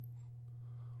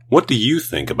What do you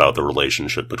think about the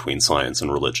relationship between science and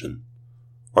religion?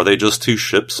 Are they just two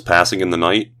ships passing in the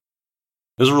night?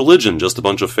 Is religion just a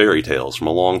bunch of fairy tales from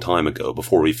a long time ago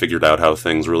before we figured out how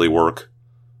things really work?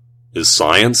 Is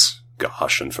science,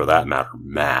 gosh, and for that matter,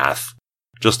 math,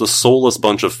 just a soulless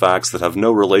bunch of facts that have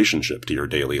no relationship to your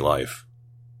daily life?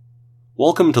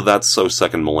 Welcome to That's So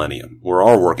Second Millennium, where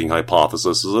our working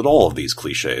hypothesis is that all of these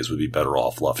cliches would be better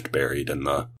off left buried in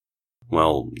the...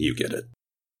 well, you get it.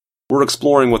 We're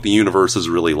exploring what the universe is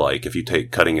really like if you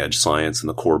take cutting-edge science and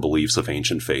the core beliefs of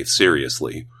ancient faith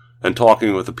seriously, and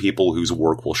talking with the people whose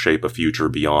work will shape a future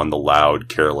beyond the loud,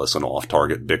 careless, and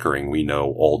off-target bickering we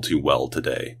know all too well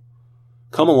today.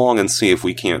 Come along and see if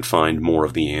we can't find more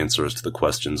of the answers to the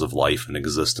questions of life and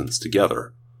existence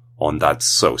together on That's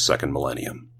So Second Millennium.